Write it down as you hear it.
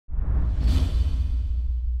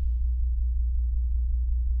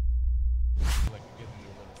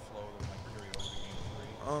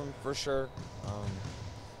For sure.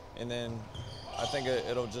 And then I think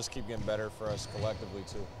it'll just keep getting better for us collectively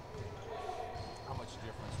too. How much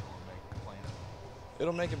difference will it make playing?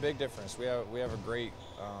 It'll make a big difference. We have a great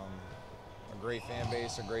fan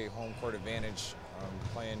base, a great home court advantage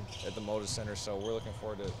playing at the Moda Center. So we're looking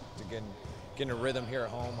forward to getting a rhythm here at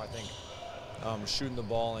home. I think shooting the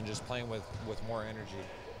ball and just playing with more energy.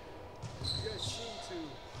 You guys seem to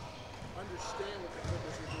understand what the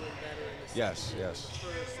Clippers are doing better in the second Yes, game yes. than the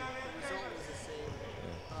first, and the result was the same.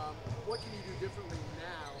 What can you do differently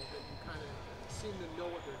now that you kind of seem to know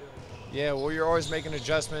what they're doing? Yeah, well, you're always making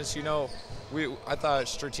adjustments. You know, I thought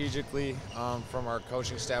strategically from our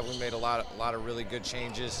coaching staff, we made a lot of really good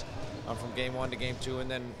changes from game 1 to game 2,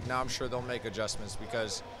 and then now I'm sure they'll make adjustments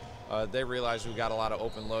because they realize we got a lot of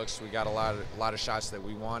open looks, we got a lot of shots that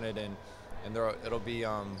we wanted, and it'll be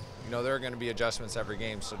you know, there are going to be adjustments every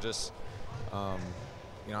game. So just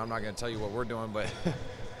you know, I'm not going to tell you what we're doing, but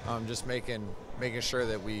just making sure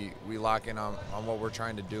that we lock in on what we're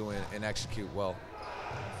trying to do and execute well.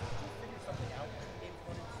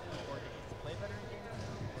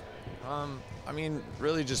 I mean,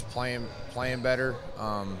 really just playing better.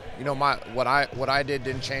 You know, what I did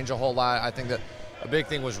didn't change a whole lot. I think that a big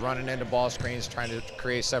thing was running into ball screens, trying to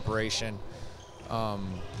create separation.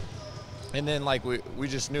 And then, like, we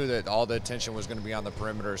just knew that all the attention was going to be on the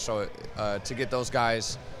perimeter. So to get those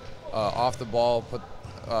guys off the ball, put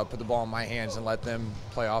the ball in my hands and let them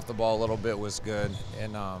play off the ball a little bit was good.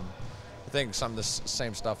 And I think some of the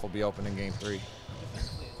same stuff will be open in Game 3.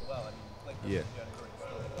 Defensively as well. I mean, like Yeah.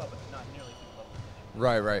 but not nearly to the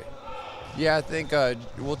level. Right. Yeah, I think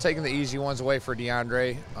we're taking the easy ones away for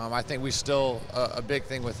DeAndre. I think we still a big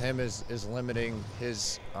thing with him is limiting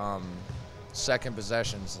his second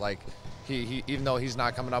possessions. Like he even though he's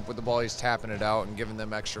not coming up with the ball, he's tapping it out and giving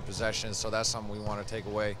them extra possessions. So that's something we want to take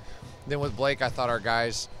away. Then with Blake, I thought our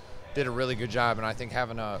guys did a really good job, and I think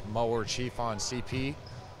having a Mo or Chief on CP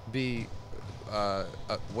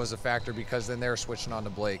was a factor because then they're switching on to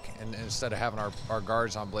Blake, and instead of having our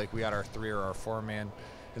guards on Blake, we had our 3 or our 4 man.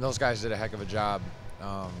 And those guys did a heck of a job.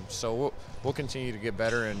 So we'll continue to get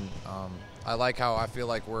better, and I like how I feel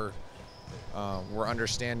like we're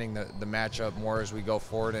understanding the matchup more as we go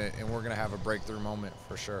forward, and we're going to have a breakthrough moment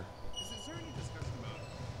for sure. Is there any discussion about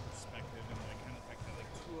perspective and like kind of the fact that like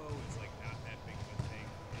 2-0 is like not that big of a thing?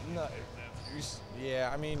 No,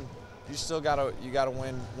 yeah, I mean, you still gotta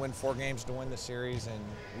win 4 games to win the series, and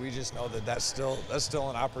we just know that that's still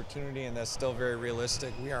an opportunity, and that's still very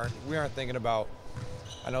realistic. We aren't thinking about.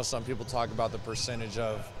 I know some people talk about the percentage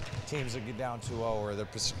of teams that get down 2-0 or the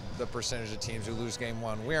percentage of teams who lose game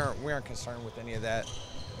 1. We aren't concerned with any of that.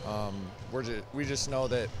 We just know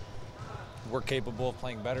that we're capable of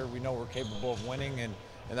playing better. We know we're capable of winning, and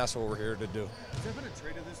that's what we're here to do. Has there been a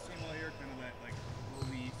trait of this team all year, kind of that like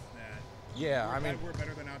belief that we're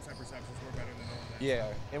better than outside perceptions, we're better than all that?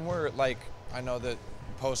 Yeah, and we're like, I know that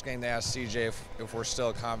post game they asked CJ if we're still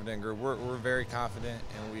a confident group. We're very confident,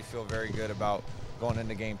 and we feel very good about going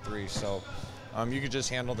into game 3. So you could just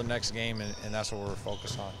handle the next game, and that's what we're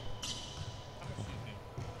focused on. How much do you think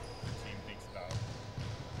the team thinks about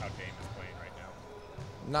how Dame is playing right now?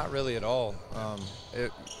 Not really at all.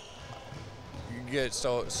 You get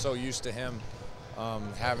so used to him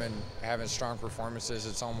having strong performances.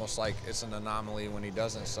 It's almost like it's an anomaly when he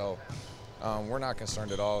doesn't. So we're not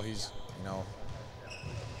concerned at all. He's, you know,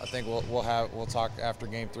 I think we'll talk after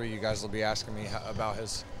game 3. You guys will be asking me about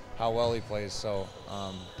how well he plays. So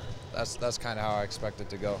that's kind of how I expect it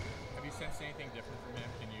to go. Have you sensed anything different from him?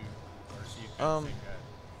 Can you or see if the same guy?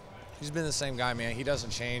 He's been the same guy, man. He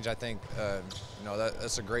doesn't change. I think you know,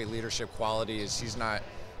 that's a great leadership quality. Is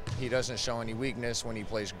he doesn't show any weakness when he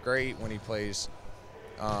plays great, when he plays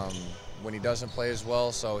when he doesn't play as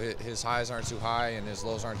well. So his highs aren't too high and his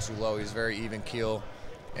lows aren't too low. He's very even keel,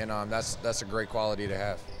 and that's a great quality to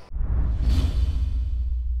have.